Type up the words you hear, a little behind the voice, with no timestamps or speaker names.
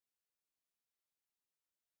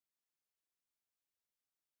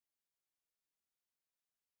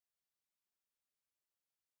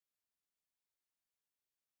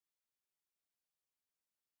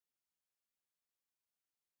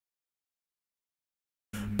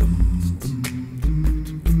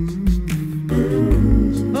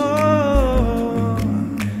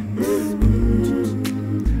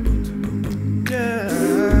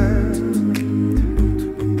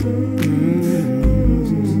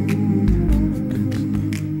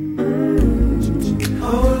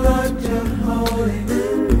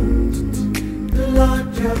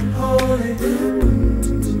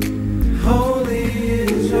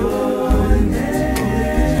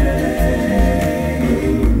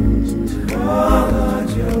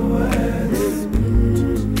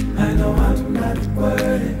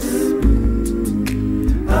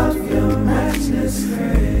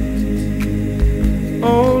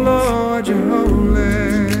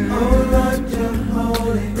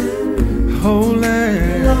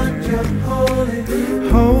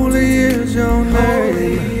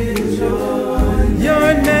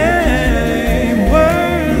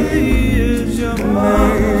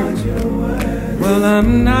Well,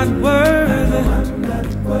 I'm not worthy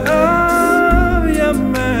of your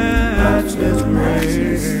matchless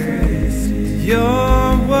grace.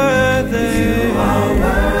 You're worthy. You are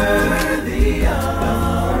worthy of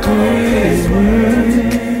all praise.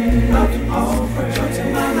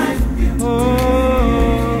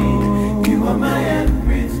 Oh, you are my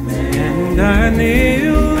everything, and I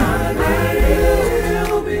kneel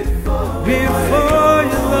before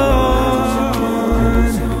you, Lord.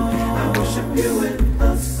 I worship you with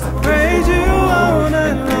us. I praise you all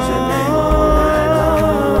night long.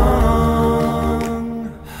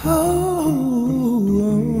 Oh,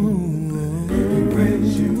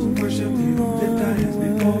 praise you, worship you, lift our hands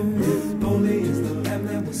before you. Holy is the Lamb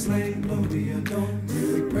that was slain, Lord, we adore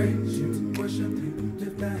you. We praise you, worship you,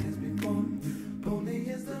 lift our hands before you. Holy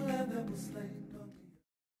is the Lamb that was slain, Lord.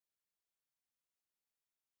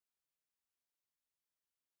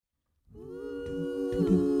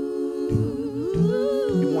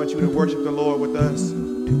 We want you to worship the Lord with us.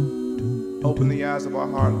 Open the eyes of our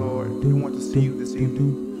heart, Lord. We want to see you this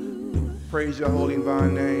evening. Praise your holy and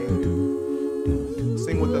divine name.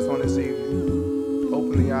 Sing with us on this evening.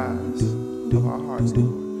 Open the eyes of our hearts,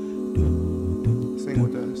 Lord. Sing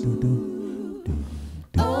with us.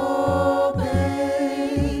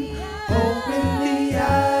 Open the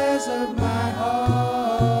eyes of my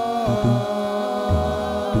heart.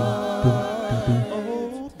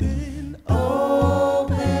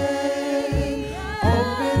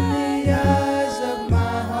 Open the eyes of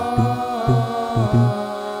my heart.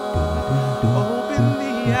 Open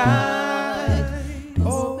the eyes.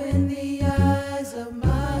 Open the eyes of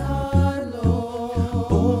my heart,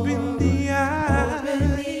 Lord. Open the eyes.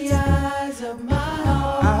 Open the eyes of my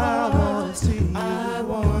heart. I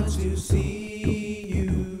want to see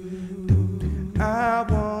you. I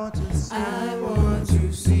want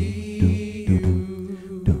to see you.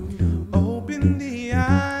 Open the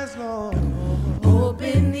eyes, Lord.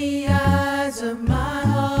 Open the eyes of my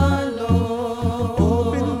heart, Lord.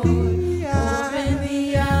 Open the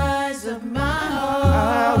eyes of my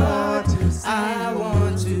heart. I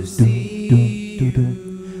want to see you.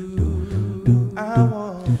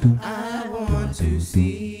 I want to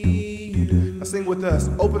see you. Now sing with us.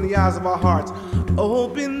 Open the eyes of our hearts.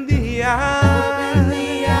 Open the eyes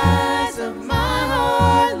of my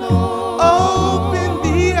heart, Lord. Open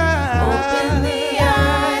the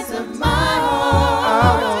eyes of my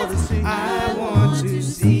heart. I want to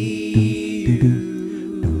see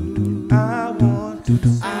you. I want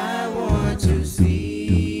to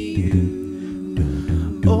see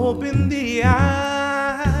you. Open the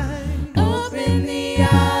eyes. Open the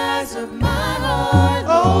eyes of my heart,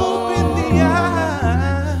 Lord.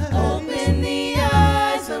 Open the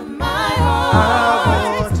eyes of my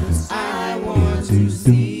heart. I want to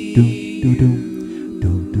see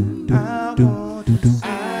you. I want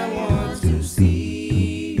to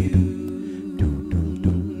see you.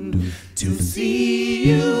 To see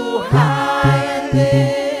you high and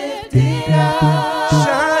lifted up,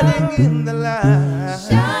 shining in the light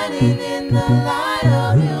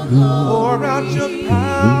of your glory. Pour out your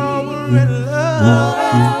power and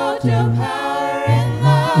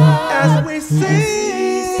love. As we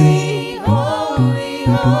sing, holy,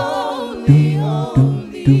 holy,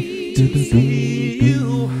 holy. To see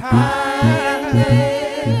you high and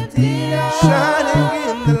lifted up,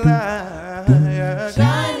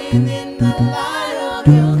 shining in the light of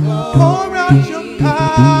your glory. Pour out your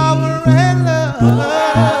power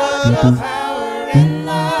and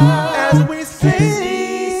love. As we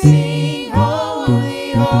sing,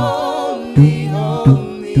 holy, holy,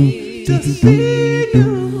 holy. To see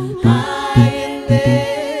you high and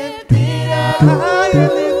lifted up,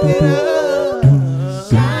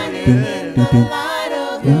 shining in the light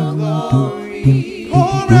of your glory.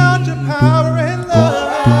 Pour out your power and love.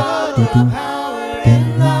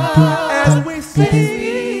 As we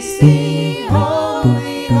sing,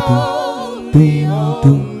 holy, holy,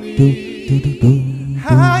 holy.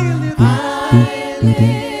 High and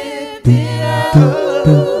lifted up,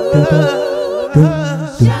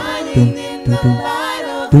 shining in the light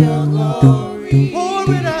of your glory.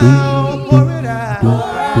 Pour it out, pour it out.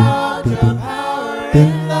 Pour out your power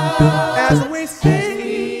and love. As we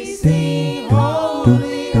sing,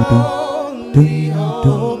 holy, holy, holy.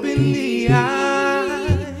 Open the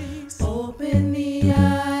eyes. Open the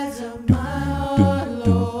eyes of my heart,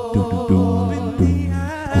 Lord. Open the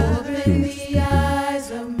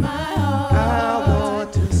eyes of my heart. I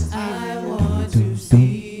want to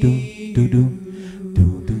see you.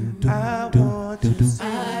 I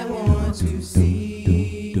want to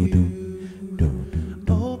see you.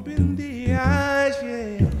 Open the eyes,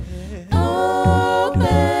 yeah. Open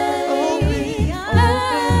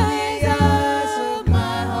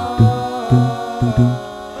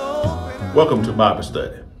Welcome to Bible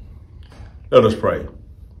study. Let us pray.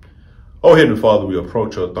 Oh, Heavenly Father, we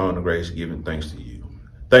approach your throne of grace giving thanks to you.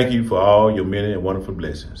 Thank you for all your many and wonderful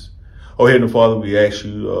blessings. Oh, Heavenly Father, we ask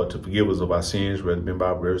you to forgive us of our sins, whether it be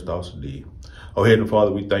by words, thoughts, or deed. Oh, Heavenly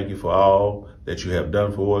Father, we thank you for all that you have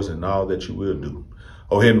done for us and all that you will do.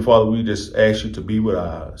 Oh, Heavenly Father, we just ask you to be with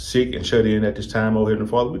our sick and shut in at this time. Oh, Heavenly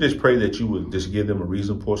Father, we just pray that you would just give them a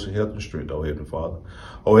reasonable portion of health and strength, oh, Heavenly Father.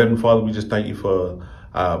 Oh, Heavenly Father, we just thank you for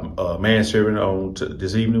our manservant on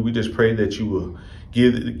this evening. We just pray that you will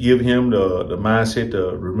give him the mindset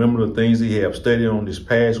to remember the things he have studied on this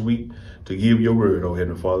past week to give your word, oh,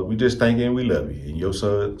 Heavenly Father. We just thank you and we love you. In your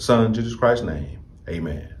son Jesus Christ's name,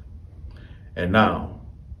 amen. And now,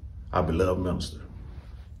 our beloved minister.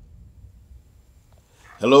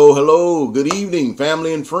 Hello, hello. Good evening,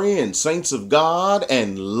 family and friends, saints of God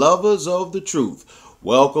and lovers of the truth.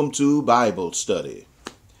 Welcome to Bible study.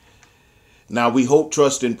 Now, we hope,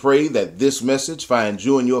 trust, and pray that this message finds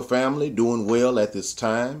you and your family doing well at this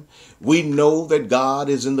time. We know that God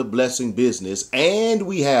is in the blessing business, and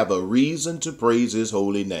we have a reason to praise his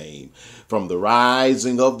holy name. From the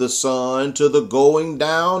rising of the sun to the going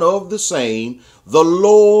down of the same, the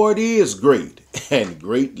Lord is great and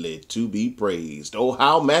greatly to be praised. Oh,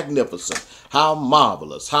 how magnificent, how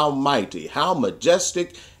marvelous, how mighty, how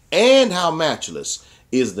majestic, and how matchless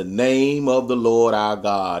is the name of the Lord our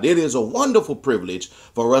God. It is a wonderful privilege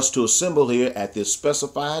for us to assemble here at this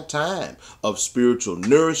specified time of spiritual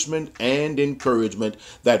nourishment and encouragement,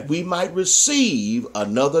 that we might receive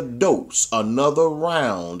another dose, another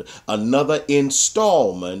round, another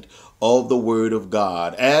installment of the Word of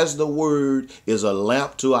God. As the Word is a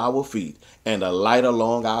lamp to our feet and a light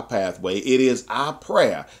along our pathway, it is our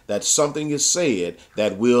prayer that something is said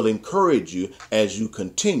that will encourage you as you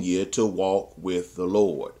continue to walk with the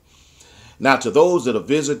Lord. Now, to those that are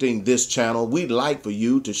visiting this channel, we'd like for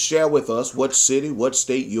you to share with us what city, what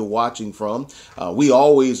state you're watching from. We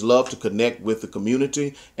always love to connect with the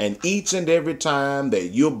community, and each and every time that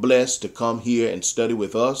you're blessed to come here and study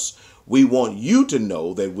with us, we want you to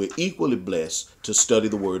know that we're equally blessed to study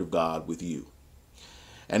the Word of God with you.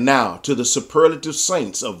 And now, to the superlative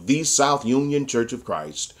saints of the South Union Church of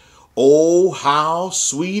Christ, oh, how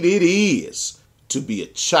sweet it is to be a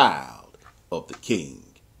child of the King.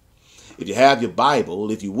 If you have your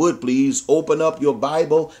Bible, if you would please open up your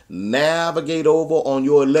Bible, navigate over on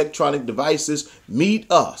your electronic devices, meet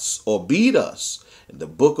us or beat us in the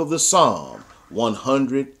book of the Psalm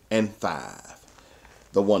 105.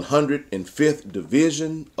 The 105th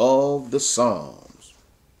division of the Psalms.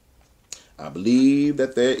 I believe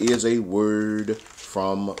that there is a word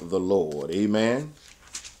from the Lord. Amen.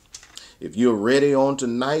 If you're ready on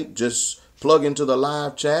tonight, just plug into the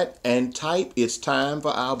live chat and type, "It's time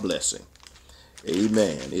for our blessing."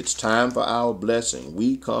 Amen. It's time for our blessing.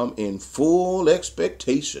 We come in full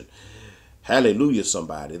expectation. Hallelujah,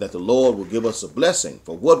 somebody, that the Lord will give us a blessing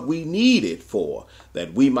for what we need it for,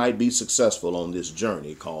 that we might be successful on this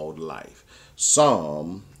journey called life.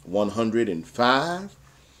 Psalm 105.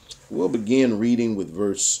 We'll begin reading with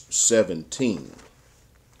verse 17.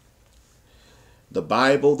 The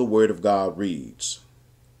Bible, the Word of God, reads,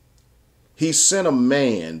 "He sent a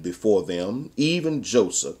man before them, even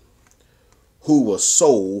Joseph, who was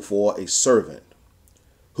sold for a servant,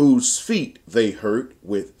 whose feet they hurt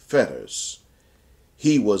with fetters.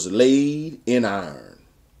 He was laid in iron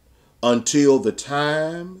until the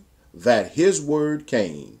time that his word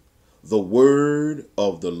came. The word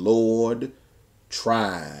of the Lord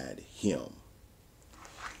tried him."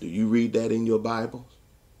 Do you read that in your Bible?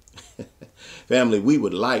 Family, we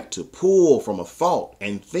would like to pull from a thought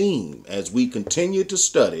and theme as we continue to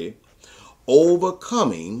study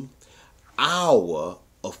overcoming our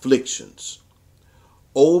afflictions.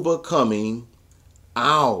 Overcoming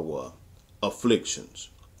our afflictions.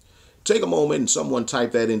 Take a moment and someone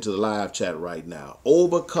type that into the live chat right now.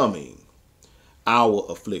 Overcoming our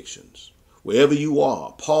afflictions. Wherever you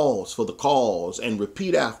are, pause for the cause and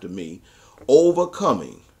repeat after me.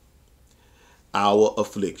 Overcoming our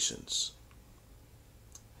afflictions.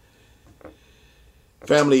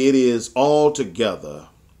 Family, it is altogether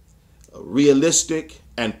realistic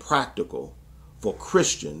and practical for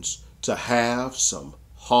Christians to have some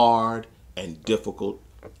hard and difficult,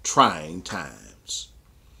 trying times.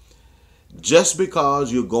 Just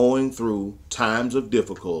because you're going through times of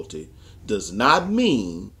difficulty does not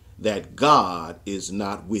mean that God is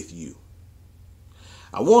not with you.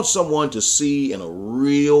 I want someone to see in a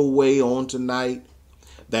real way on tonight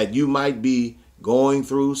that you might be going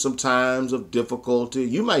through some times of difficulty.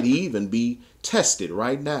 You might even be tested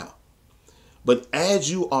right now. But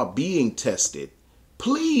as you are being tested,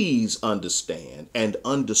 please understand and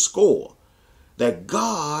underscore that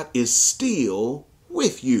God is still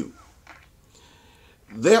with you.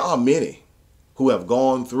 There are many who have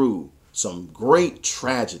gone through some great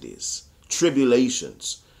tragedies,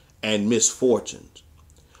 tribulations, and misfortunes.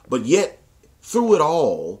 But yet, through it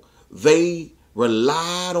all, they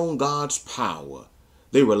relied on God's power.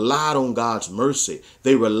 They relied on God's mercy.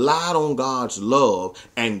 They relied on God's love,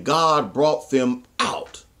 and God brought them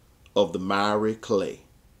out of the miry clay.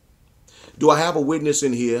 Do I have a witness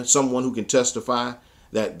in here, someone who can testify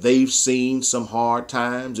that they've seen some hard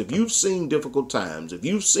times? If you've seen difficult times, if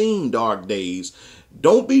you've seen dark days,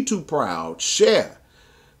 don't be too proud. Share.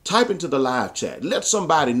 Type into the live chat. Let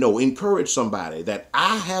somebody know, encourage somebody that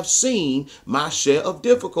I have seen my share of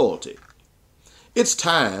difficulty. It's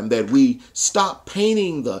time that we stop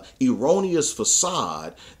painting the erroneous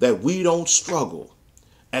facade that we don't struggle.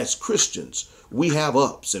 As Christians, we have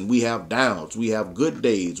ups and we have downs. We have good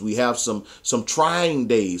days. We have some trying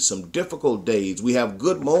days, some difficult days. We have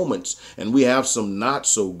good moments and we have some not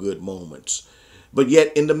so good moments. But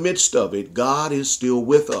yet in the midst of it, God is still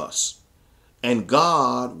with us. And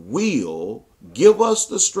God will give us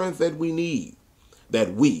the strength that we need,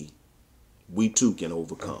 that we too can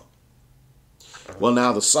overcome. Well,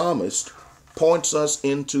 now the psalmist points us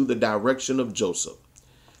into the direction of Joseph.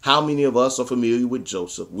 How many of us are familiar with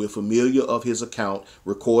Joseph? We're familiar of his account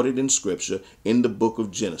recorded in Scripture in the book of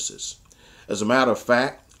Genesis. As a matter of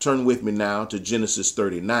fact, turn with me now to Genesis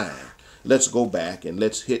 39. Let's go back and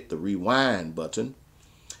let's hit the rewind button.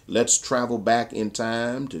 Let's travel back in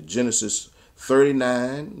time to Genesis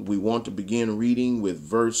 39. We want to begin reading with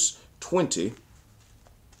verse 20,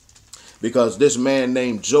 because this man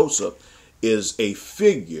named Joseph is a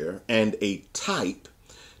figure and a type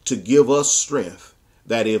to give us strength,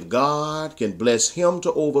 that if God can bless him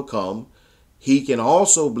to overcome, he can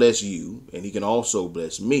also bless you and he can also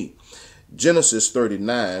bless me. Genesis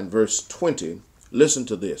 39 verse 20. Listen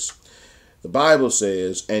to this. The Bible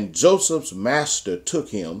says, "And Joseph's master took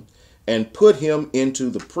him and put him into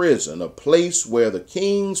the prison, a place where the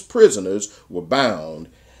king's prisoners were bound,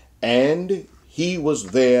 and he was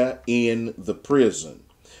there in the prison.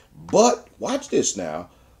 But," watch this now,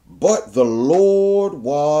 "but the Lord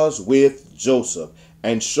was with Joseph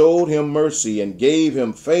and showed him mercy and gave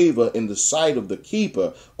him favor in the sight of the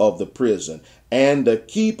keeper of the prison. And the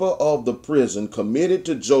keeper of the prison committed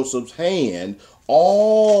to Joseph's hand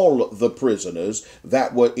all the prisoners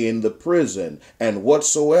that were in the prison, and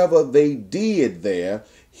whatsoever they did there,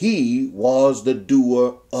 he was the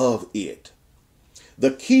doer of it.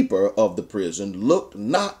 The keeper of the prison looked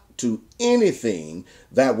not to anything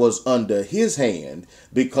that was under his hand,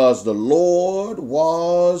 because the Lord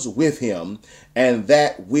was with him, and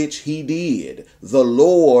that which he did, the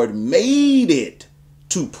Lord made it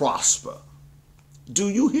to prosper." Do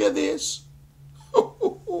you hear this?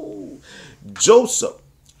 Joseph,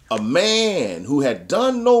 a man who had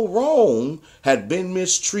done no wrong, had been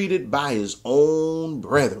mistreated by his own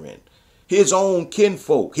brethren, his own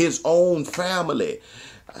kinfolk, his own family.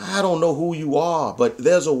 I don't know who you are, but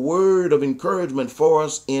there's a word of encouragement for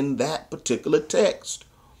us in that particular text.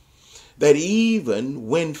 That even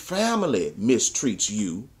when family mistreats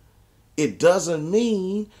you, it doesn't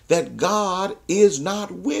mean that God is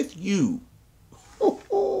not with you.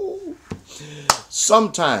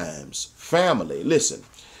 Sometimes family, listen,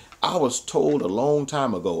 I was told a long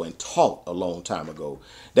time ago and taught a long time ago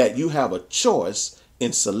that you have a choice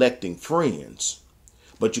in selecting friends,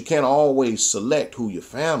 but you can't always select who your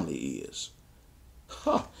family is.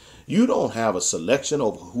 You don't have a selection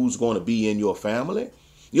of who's going to be in your family.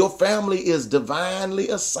 Your family is divinely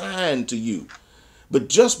assigned to you. But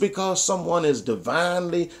just because someone is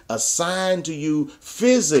divinely assigned to you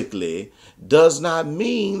physically does not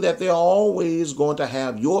mean that they're always going to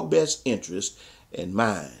have your best interest in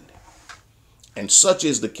mind. And such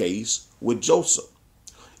is the case with Joseph.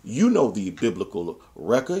 You know the biblical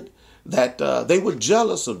record that they were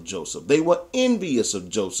jealous of Joseph. They were envious of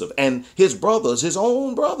Joseph, and his brothers, his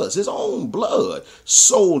own blood,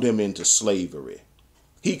 sold him into slavery.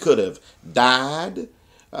 He could have died.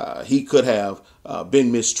 He could have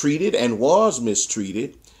been mistreated and was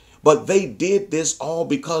mistreated, but they did this all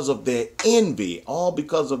because of their envy, all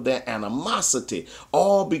because of their animosity,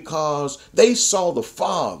 all because they saw the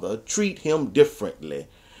father treat him differently,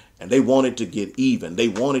 and they wanted to get even. They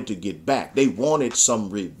wanted to get back. They wanted some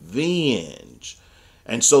revenge,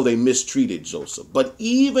 and so they mistreated Joseph. But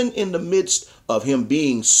even in the midst of him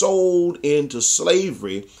being sold into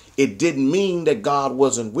slavery, it didn't mean that God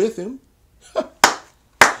wasn't with him.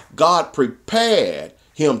 God prepared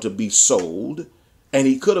him to be sold, and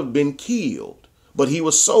he could have been killed, but he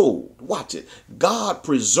was sold. Watch it. God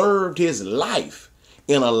preserved his life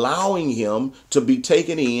in allowing him to be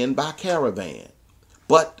taken in by caravan.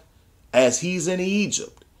 But as he's in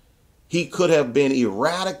Egypt, he could have been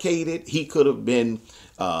eradicated. He could have been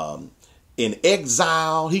in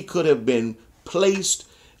exile. He could have been placed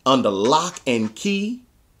under lock and key.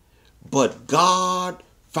 But God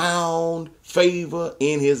found favor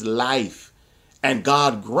in his life, and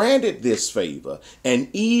God granted this favor. And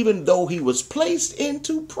even though he was placed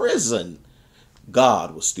into prison,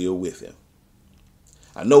 God was still with him.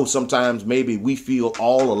 I know sometimes maybe we feel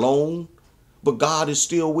all alone, but God is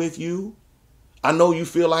still with you. I know you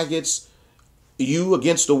feel like it's you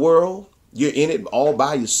against the world. You're in it all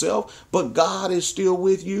by yourself, but God is still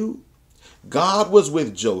with you. God was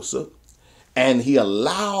with Joseph, and he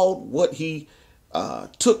allowed what he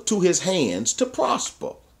took to his hands to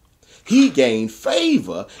prosper. He gained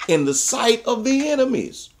favor in the sight of the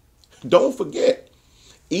enemies. Don't forget,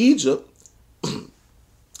 Egypt,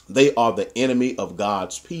 they are the enemy of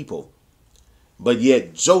God's people. But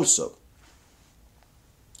yet Joseph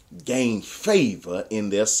gained favor in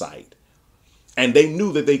their sight. And they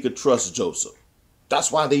knew that they could trust Joseph.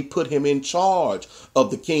 That's why they put him in charge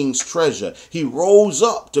of the king's treasure. He rose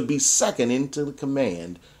up to be second into the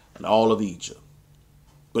command in all of Egypt.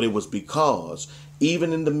 But it was because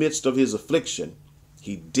even in the midst of his affliction,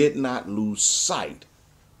 he did not lose sight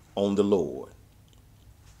on the Lord.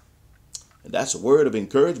 And that's a word of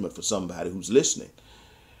encouragement for somebody who's listening.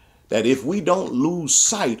 That if we don't lose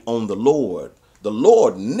sight on the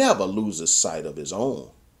Lord never loses sight of his own.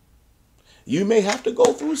 You may have to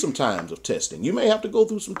go through some times of testing. You may have to go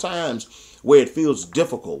through some times where it feels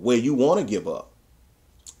difficult, where you want to give up.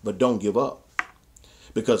 But don't give up,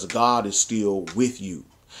 because God is still with you.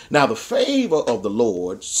 Now, the favor of the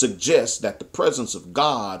Lord suggests that the presence of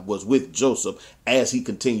God was with Joseph as he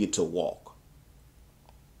continued to walk.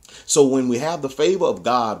 So when we have the favor of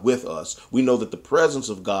God with us, we know that the presence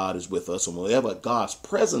of God is with us. And wherever God's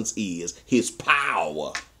presence is, his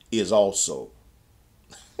power is also.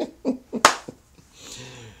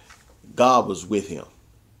 God was with him.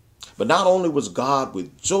 But not only was God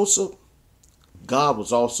with Joseph, God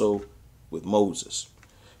was also with Moses.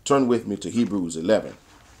 Turn with me to Hebrews 11,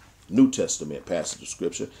 New Testament passage of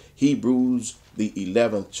scripture. Hebrews, the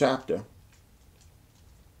 11th chapter.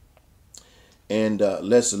 And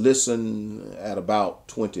let's listen at about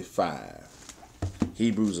 25.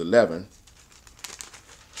 Hebrews 11,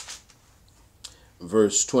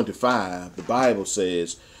 verse 25, the Bible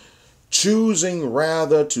says, choosing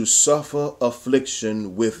rather to suffer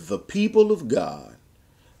affliction with the people of God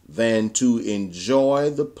than to enjoy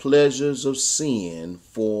the pleasures of sin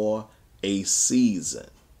for a season.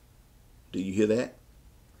 Do you hear that?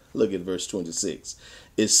 Look at verse 26.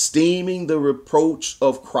 Esteeming the reproach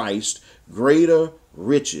of Christ greater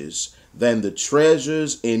riches than the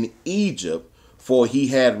treasures in Egypt, for he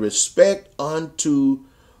had respect unto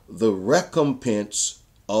the recompense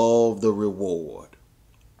of the reward.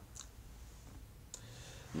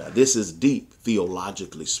 Now, this is deep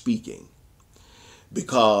theologically speaking,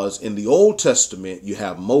 because in the Old Testament you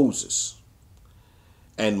have Moses,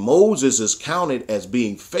 and Moses is counted as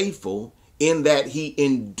being faithful in that he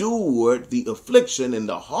endured the affliction and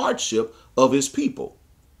the hardship of his people.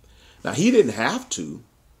 Now, he didn't have to.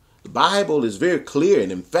 The Bible is very clear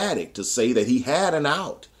and emphatic to say that he had an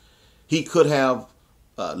out. He could have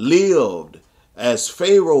lived as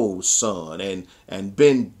Pharaoh's son and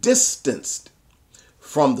been distanced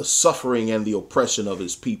from the suffering and the oppression of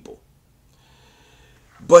his people.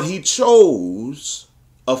 But he chose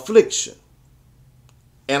affliction.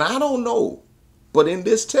 And I don't know, but in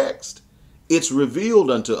this text, it's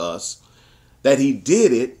revealed unto us that he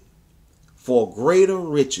did it for greater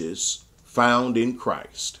riches found in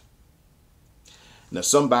Christ. Now,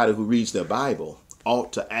 somebody who reads their Bible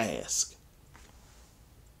ought to ask,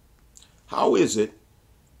 how is it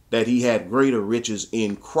that he had greater riches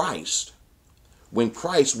in Christ when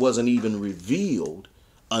Christ wasn't even revealed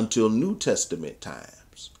until New Testament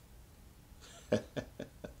times?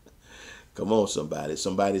 Come on, somebody.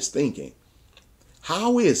 Somebody's thinking,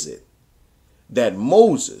 how is it that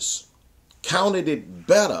Moses counted it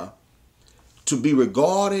better to be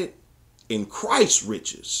regarded in Christ's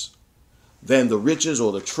riches than the riches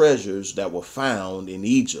or the treasures that were found in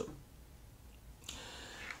Egypt?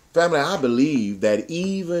 Family, I believe that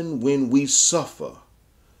even when we suffer,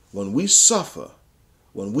 when we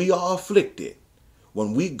are afflicted,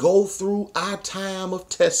 when we go through our time of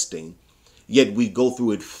testing, yet we go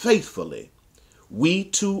through it faithfully, we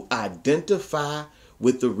too identify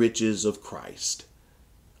with the riches of Christ.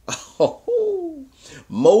 Oh,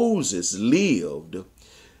 Moses lived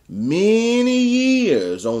many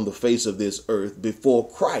years on the face of this earth before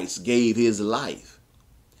Christ gave his life.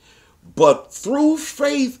 but through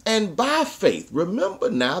faith and by faith. Remember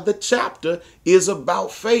now, the chapter is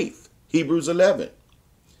about faith, Hebrews 11.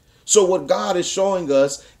 So what God is showing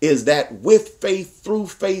us is that with faith, through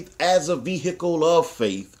faith, as a vehicle of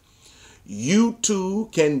faith, you too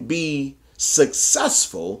can be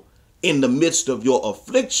successful in the midst of your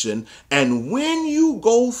affliction. And when you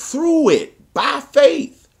go through it by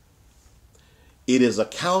faith, it is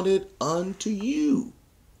accounted unto you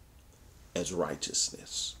as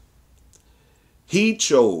righteousness. He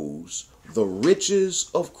chose the riches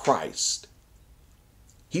of Christ.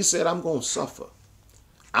 He said, I'm going to suffer.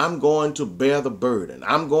 I'm going to bear the burden.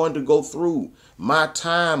 I'm going to go through my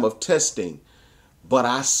time of testing, but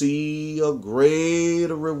I see a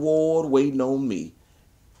greater reward waiting on me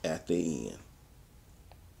at the end.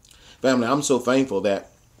 Family, I'm so thankful that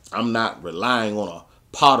I'm not relying on a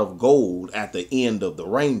pot of gold at the end of the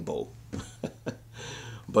rainbow,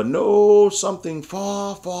 but know something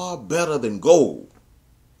far, far better than gold.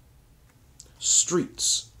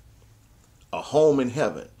 Streets, a home in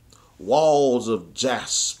heaven, walls of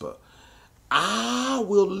jasper. I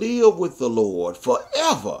will live with the Lord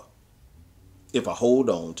forever if I hold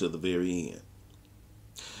on to the very end.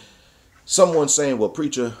 Someone saying, well,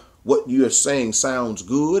 preacher, what you're saying sounds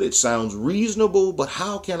good. It sounds reasonable, but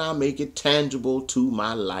how can I make it tangible to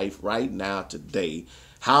my life right now, today?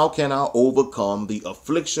 How can I overcome the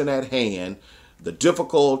affliction at hand, the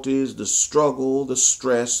difficulties, the struggle, the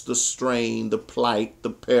stress, the strain, the plight,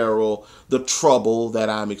 the peril, the trouble that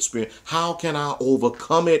I'm experiencing? How can I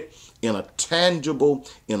overcome it in a tangible,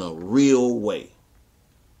 in a real way?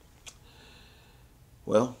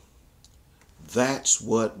 Well, that's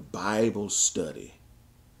what Bible study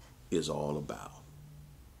is all about,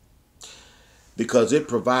 because it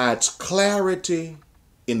provides clarity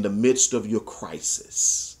in the midst of your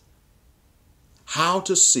crisis. How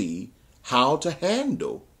to see, how to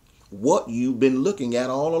handle what you've been looking at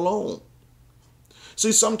all along.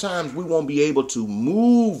 See, sometimes we won't be able to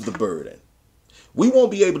move the burden. We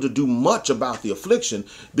won't be able to do much about the affliction,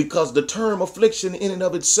 because the term affliction in and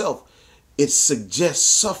of itself, it suggests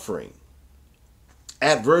suffering,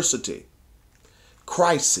 adversity,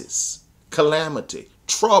 crisis, calamity,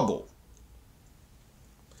 trouble.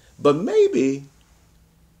 But maybe,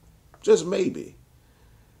 just maybe,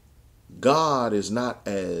 God is not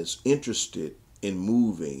as interested in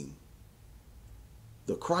moving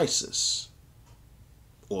the crisis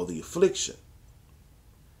or the affliction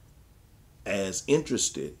as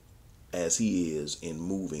interested as he is in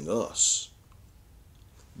moving us,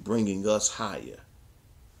 bringing us higher,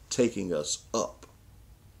 taking us up,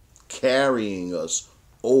 carrying us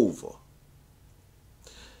over.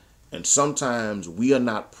 And sometimes we are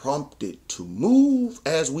not prompted to move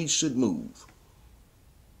as we should move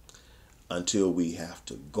until we have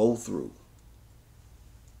to go through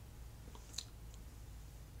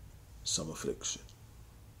some affliction.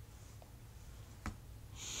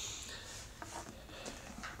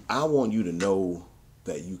 I want you to know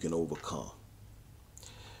that you can overcome.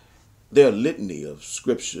 There are a litany of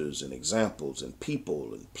scriptures and examples and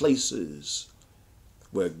people and places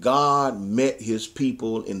where God met his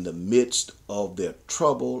people in the midst of their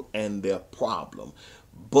trouble and their problem,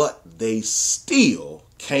 but they still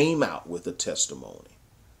came out with a testimony.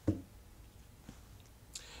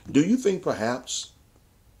 Do you think perhaps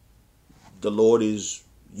the Lord is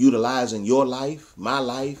utilizing your life, my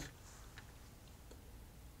life,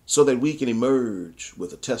 so that we can emerge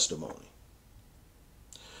with a testimony?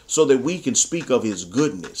 So that we can speak of his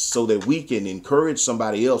goodness, so that we can encourage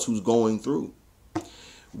somebody else who's going through.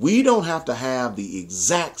 We don't have to have the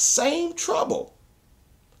exact same trouble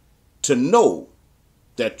to know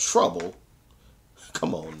that trouble,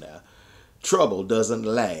 come on now, trouble doesn't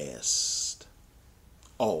last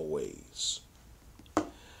always.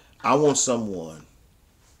 I want someone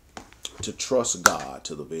to trust God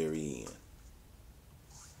to the very end.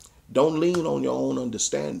 Don't lean on your own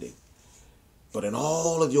understanding, but in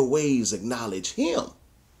all of your ways acknowledge him,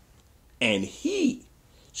 and he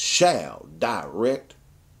shall direct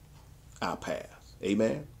our path.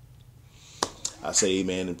 Amen. I say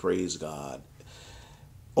amen and praise God.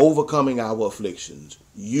 Overcoming our afflictions,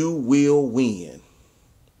 you will win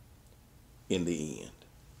in the end.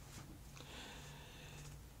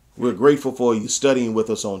 We're grateful for you studying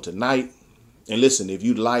with us on tonight. And listen, if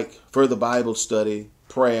you'd like further Bible study,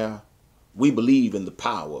 prayer, we believe in the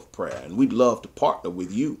power of prayer, and we'd love to partner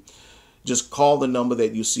with you. Just call the number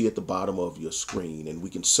that you see at the bottom of your screen, and we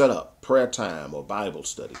can set up prayer time or Bible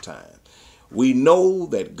study time. We know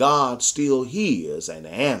that God still hears and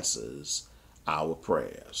answers our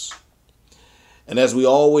prayers. And as we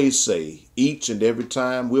always say, each and every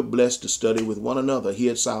time we're blessed to study with one another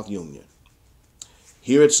here at South Union.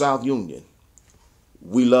 Here at South Union,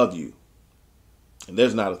 we love you. And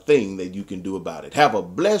there's not a thing that you can do about it. Have a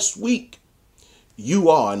blessed week. You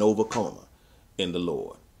are an overcomer in the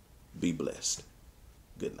Lord. Be blessed.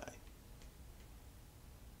 Good night.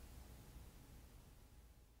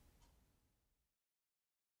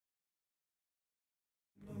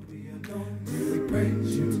 We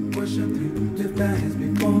praise you, worship you, lift our hands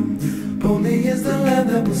before. Holy is the Lamb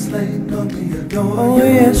that was slain, Lord, we adore. Oh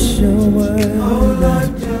yes, you're worthy. Oh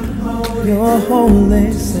Lord, you're holy. You're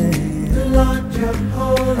holy, say. Lord, you're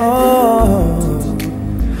holy. Oh,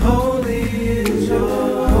 holy is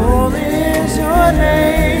your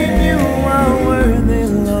name. You are worthy,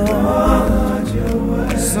 Lord. Oh Lord, you're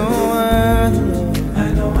worthy. So worthy, Lord.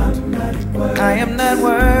 I know I'm not worthy. I am not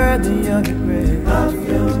worthy of your grace. Of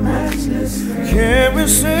your matchless grace. Can we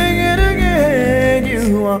sing it again?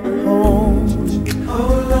 You are holy.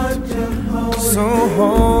 Oh Lord, you're holy. So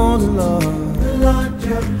holy, Lord. Lord,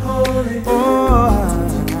 you're holy. Oh,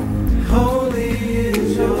 holy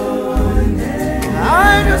is your name.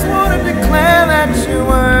 I just want to declare that you're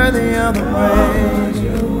worthy of the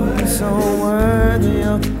praise. So worthy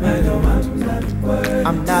of the praise.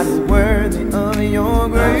 I'm not worthy of your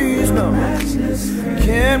grace, no.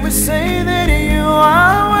 Can we say that?